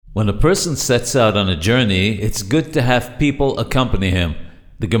When a person sets out on a journey, it's good to have people accompany him.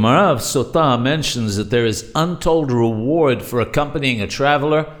 The Gemara of Sotah mentions that there is untold reward for accompanying a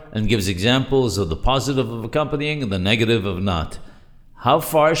traveler and gives examples of the positive of accompanying and the negative of not. How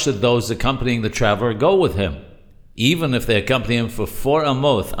far should those accompanying the traveler go with him? Even if they accompany him for 4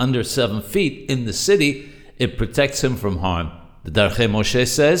 amoth, under 7 feet, in the city, it protects him from harm. The Darchei Moshe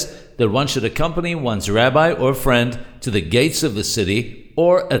says that one should accompany one's rabbi or friend to the gates of the city,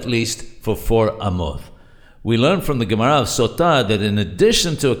 or at least for 4 amoth. We learn from the Gemara of Sotah that in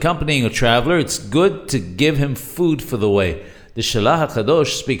addition to accompanying a traveler, it's good to give him food for the way. The Shelach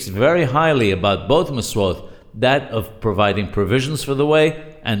HaKadosh speaks very highly about both mitzvot, that of providing provisions for the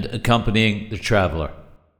way and accompanying the traveler.